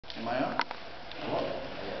Am I on? Hello?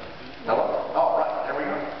 Hello? Oh, right. There we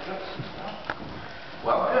go. Good.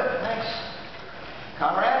 Well, good. Thanks,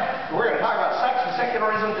 Conrad. We're going to talk about sex and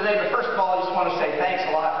secularism today, but first of all, I just want to say thanks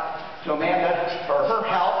a lot to Amanda for her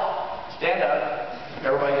help. Stand up.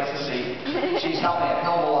 Everybody gets a seat. She's helped me a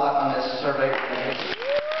hell of a lot on this survey. And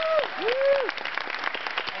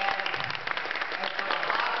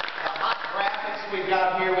for the hot graphics we've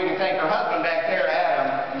got here, we can thank her husband back there,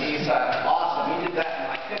 Adam. He's awesome. He did that in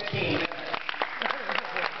like 15 minutes.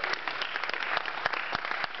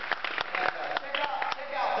 Check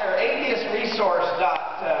out their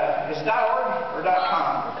atheistresource.org or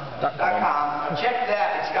 .com. Check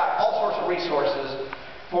that. It's got all sorts of resources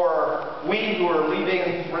for we who are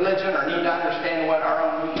leaving religion or need to understand what our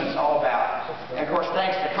own movement's all about. And of course,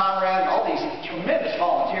 thanks to Conrad and all these tremendous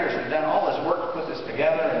volunteers who've done all this work to put this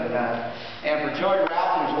together, and for Joey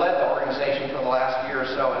Ralph, who's led the organization for the last year or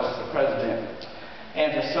so as the president.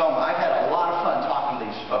 And to Soma, I've had a lot of fun talking to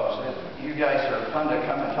these folks. You guys are fun to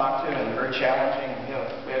come and talk to and very challenging. You know,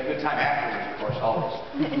 we had a good time afterwards, of course, always.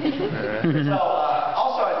 So,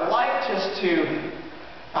 also, I'd like just to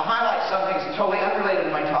highlight something that's totally unrelated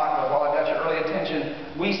to my talk, but while I've got your early attention,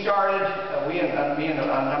 we started, me and a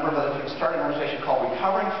number of other people started an organization called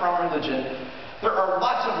Recovering from Religion. There are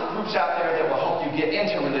lots of groups out there that will help you get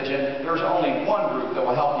into religion. There's only one group that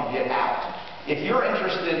will help you get out. If you're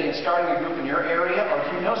interested in starting a group in your area, or if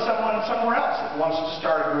you know someone somewhere else that wants to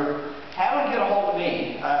start a group, have them get a hold of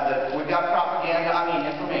me. We've got propaganda,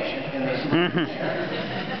 information in this.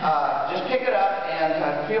 Just pick it up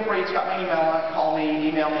and feel free. It's got my email on it. Call me,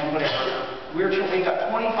 email me, whatever. We've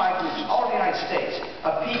got 25 groups all over the United States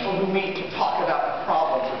of people who meet to talk about the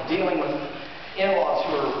problems of dealing with in-laws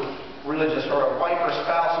who are religious, or a wife or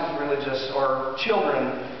spouse who's religious, or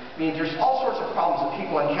children. I mean, there's all sorts of problems that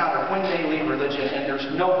people encounter when they leave religion, and there's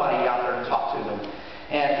nobody out there to talk to them.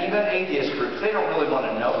 And even atheist groups, they don't really want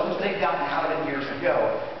to know because they've gotten out of it years ago.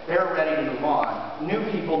 They're ready to move on. New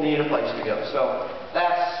people need a place to go. So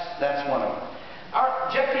that's one of them. Our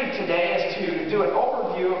objective today is to do an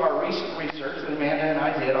overview of our recent research that Amanda and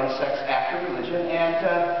I did on sex after religion, and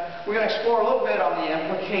we're going to explore a little bit on the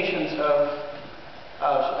implications of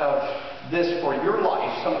this for your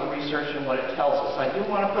life, some of the research and what it tells us. I do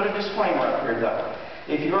want to put a disclaimer up here, though.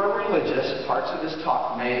 If you're religious, parts of this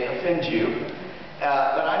talk may offend you,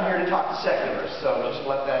 but I'm here to talk to secularists, so just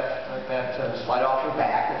let that slide off your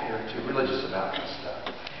back if you're too religious about this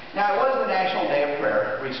stuff. Now, it was the National Day of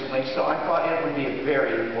Prayer recently, so I thought it would be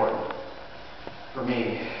very important for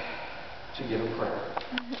me to give a prayer.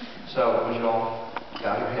 So, would you all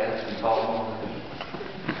bow your heads and follow along with me?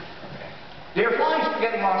 Dear Flying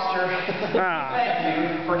Spaghetti Monster, thank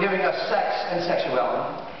you for giving us sex and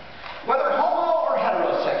sexuality, whether homo or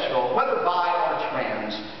heterosexual, whether bi or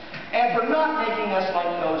trans, and for not making us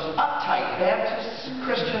like those uptight Baptists,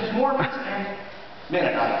 Christians, Mormons, and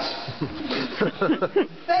Mennonites.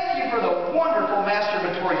 Thank you for the wonderful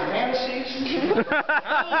masturbatory fantasies and the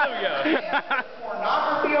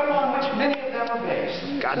pornography upon which many of them are based.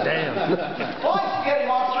 Goddamn. Flying Spaghetti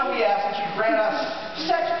Monster, we ask that you grant us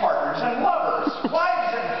sex partners and lovers,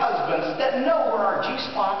 wives and husbands that know where our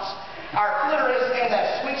G-spots, our clitoris, and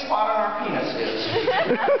that sweet spot on our penis is.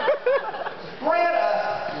 Grant us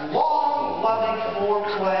long, loving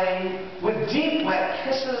foreplay with deep, wet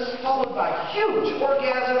kisses followed by huge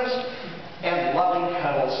orgasms and loving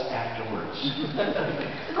cuddles afterwards.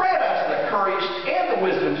 Grant us the courage and the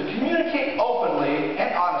wisdom to communicate openly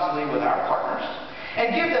and honestly with our partners,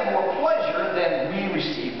 and give them more pleasure than we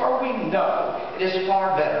receive, for we know it is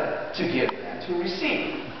far better to give than to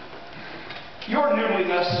receive. Your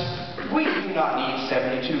noodliness, we do not need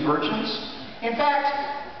 72 virgins. In fact,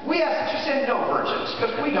 we ask that you send no virgins,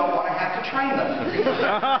 because we don't want to have to train them. Unless,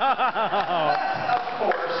 of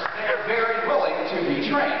course, they're very willing to be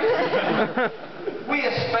trained. We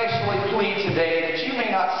especially plead today that you may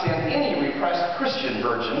not send any repressed Christian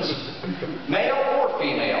virgins, male or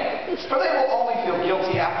female, for they will only feel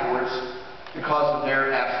guilty afterwards because of their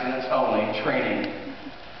abstinence-only training.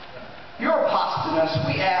 Your posthumous,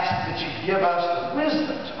 we ask that you give us the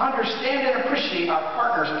wisdom to understand and appreciate our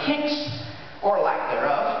partner's kinks, or lack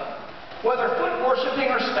thereof. Whether foot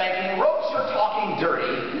worshiping or spanking, ropes or talking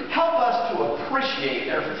dirty, help us to appreciate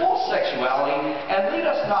their full sexuality and lead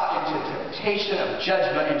us not into temptation of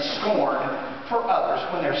judgment and scorn for others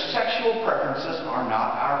when their sexual preferences are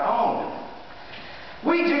not our own.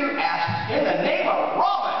 We do ask in the name of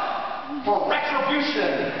ramen for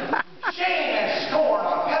retribution, shame and scorn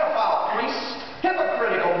on pedophile priests,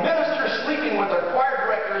 hypocritical ministers sleeping with their choir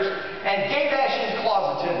directors, and gay-bashing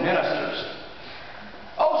closeted ministers.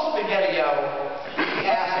 Oh, Spaghetti-O,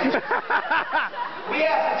 we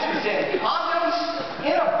ask that to send condoms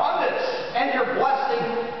in abundance and your blessing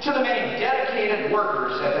to the many dedicated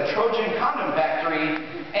workers at the Trojan Condom Factory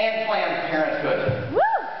and Planned Parenthood.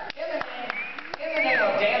 In the name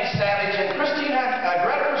of Dan Savage and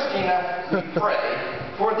Greta Christina, we pray,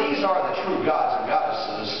 for these are the true gods and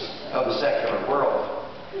goddesses of the secular world.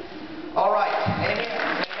 All right,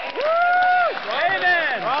 amen.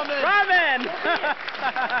 Robin!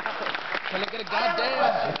 Can I get a I have a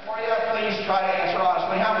question for you. Please try to answer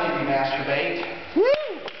honestly. How many of you masturbate?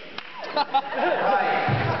 Right.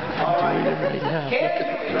 All right.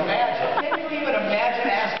 Can you even imagine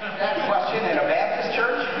asking that question in a Baptist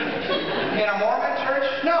church? In a Mormon church?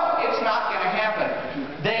 No, it's not going to happen.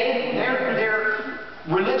 Their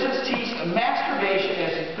religions teach masturbation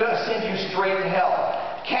is going to send you straight to hell.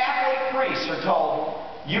 Catholic priests are told,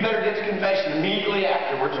 you better get to confession immediately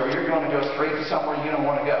afterwards or you're going to go straight to somewhere you don't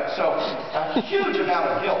want to go. So a huge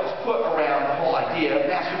amount of guilt is put around the whole idea of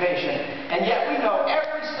masturbation. And yet we know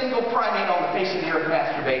every single primate on the face of the earth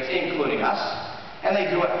masturbates, including us. And they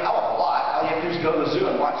do it a hell of a lot. All you have to do is go to the zoo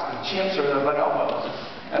and watch the chimps or the bonobos.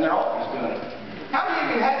 And they're always doing it. How many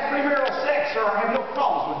of you had premarital sex or have no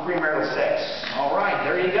problems with premarital sex? All right,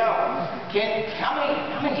 there you go. How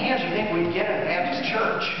many hands do you think we'd get in a Baptist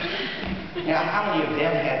church? Now, how many of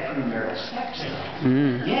them had premarital sex?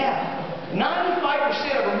 Yeah.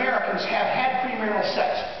 95% of Americans have had premarital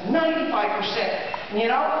sex. 95%. And you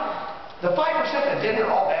know, the 5% that didn't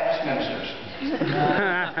are all Baptist ministers.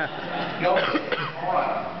 Nope. All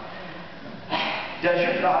right. Does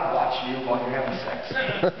your God watch you while you're having sex?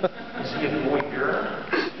 Is he a voyeur?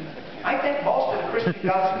 I think most of the Christian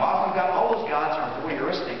gods, Muslim gods, all those gods are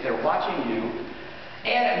voyeuristic. They're watching you.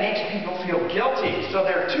 And it makes people feel guilty. So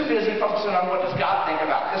they're too busy focusing on what does God think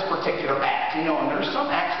about this particular act. You know, and there's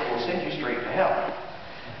some acts that will send you straight to hell.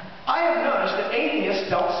 I have noticed that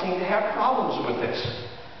atheists don't seem to have problems with this.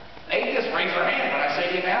 Atheists raise their hand when I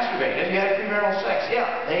say you masturbate. Have you had premarital sex? Yeah,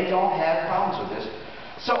 they don't have problems with this.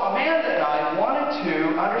 So Amanda and I wanted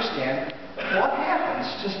to understand what happens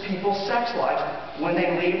to people's sex lives when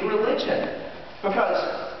they leave religion. Because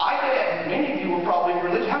I bet many of you were probably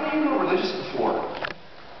religious. How many of you were religious before?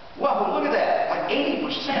 Well, look at that, like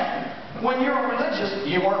 80%. When you were religious,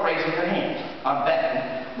 you weren't raising your hand. I'm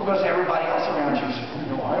betting. Because everybody else around you said, oh,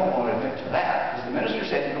 no, I don't want to admit to that. Because the minister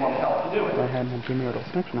said you're going to hell to do it. I had no premarital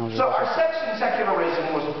sex when I was So our Sex and Secularism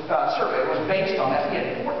survey was based on that. We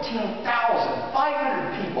had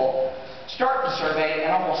 14,500 people start the survey,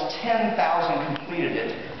 and almost 10,000 completed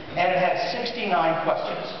it. And it had 69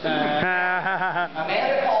 questions.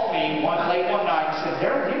 Amanda called me late one night and said,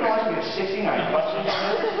 Darrel, do you realize we have 69 questions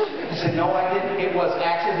on this? I said, no, I didn't. It was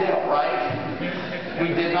accidental, right?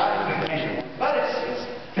 We did not measure. But it's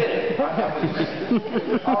fitting.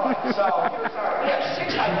 All right, so we have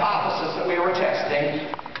 6 hypotheses that we were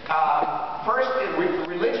testing. First,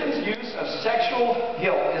 religion's use of sexual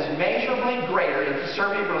guilt is measurably greater in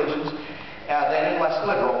conservative religions than in less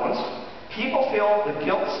liberal ones. People feel the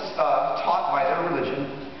guilt taught by their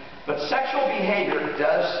religion, but sexual behavior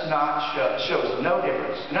shows no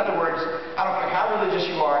difference. In other words, I don't care how religious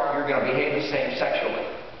you are, you're going to behave the same sexually.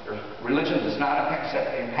 Religion does not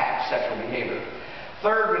impact sexual behavior.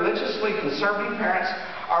 Third, religiously conservative parents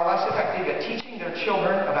are less effective at teaching their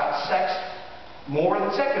children about sex more than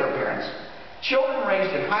secular parents. Children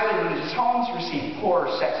raised in highly religious homes receive poor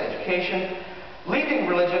sex education. Leaving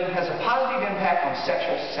religion has a positive impact on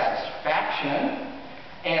sexual satisfaction.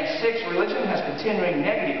 And 6, religion has continuing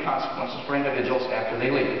negative consequences for individuals after they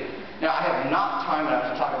leave. Now, I have not time enough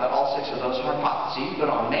to talk about all 6 of those hypotheses, but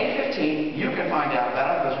on May 15th, you can find out about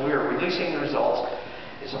it because we are releasing the results.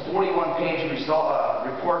 It's a 41-page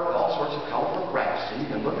report with all sorts of colorful graphs, and you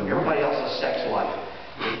can look at everybody else's sex life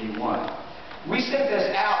if you want. We sent this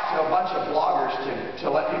out to a bunch of bloggers to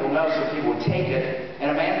let people know so people would take it.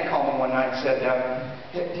 And Amanda called me one night and said,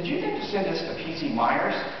 did you think to send this to P.C.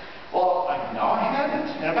 Myers? Well, no, I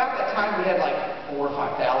hadn't. And about that time, we had like 4,000 or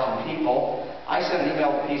 5,000 people. I sent an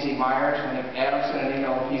email to P.C. Myers, and Adam sent an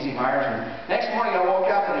email to P.C. Myers. And next morning, I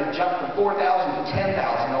woke up and it jumped from 4,000 to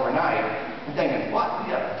 10,000 overnight. I'm thinking, what?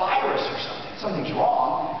 We got a virus or something. Something's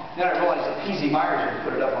wrong. Then I realized that P.C. Myers had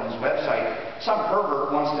put it up on his website. Some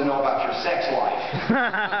pervert wants to know about your sex life.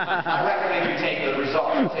 I recommend you take the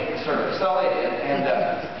results and take the survey. So they did. And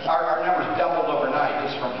our numbers doubled overnight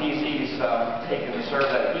just from PC's taking the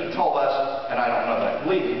survey. He told us, and I don't know that I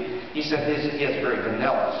believe him, he said he has a very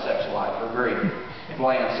vanilla sex life, or very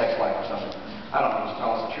bland sex life or something. I don't know if he's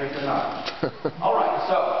telling us the truth or not. All right,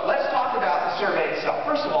 so let's talk about the survey itself.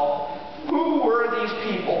 First of all, who were these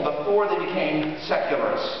people before they became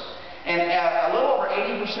secularists? And a little over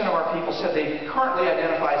 80% of our people said they currently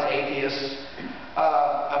identify as atheists.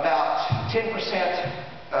 About 10%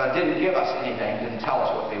 didn't give us anything, didn't tell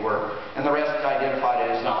us what they were, and the rest identified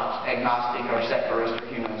as not agnostic or secularist or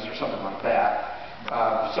humanist or something like that.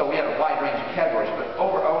 So we had a wide range of categories, but a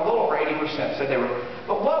little over 80% said they were.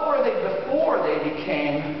 But what were they before they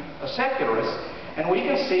became a secularist? And we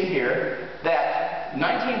can see here that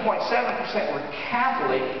 19.7% were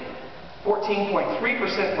Catholic, 14.3%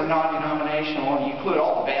 were non-denominational, and you include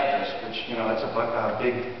all the Baptists, which, you know, that's a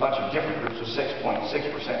big bunch of different groups of 6.6%.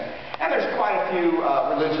 And there's quite a few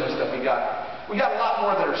religions that we got. We got a lot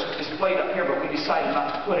more that are displayed up here, but we decided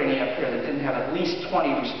not to put any up here that didn't have at least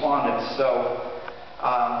 20 respondents. So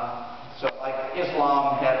like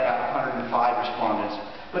Islam had about 105 respondents,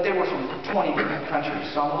 but they were from 20 different countries.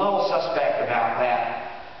 So I'm a little suspect about that.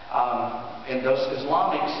 And those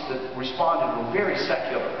Islamics that responded were very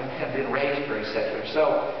secular and had been raised very secular.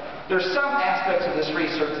 So there's some aspects of this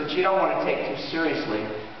research that you don't want to take too seriously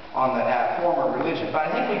on the form of religion. But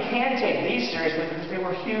I think we can take these seriously because they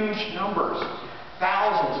were huge numbers.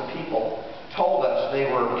 Thousands of people told us they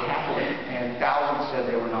were Catholic, and thousands said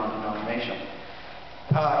they were non-denominational.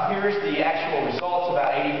 Here's the actual results.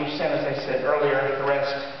 About 80%, as I said earlier. The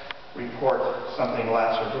rest report something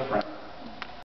less or different.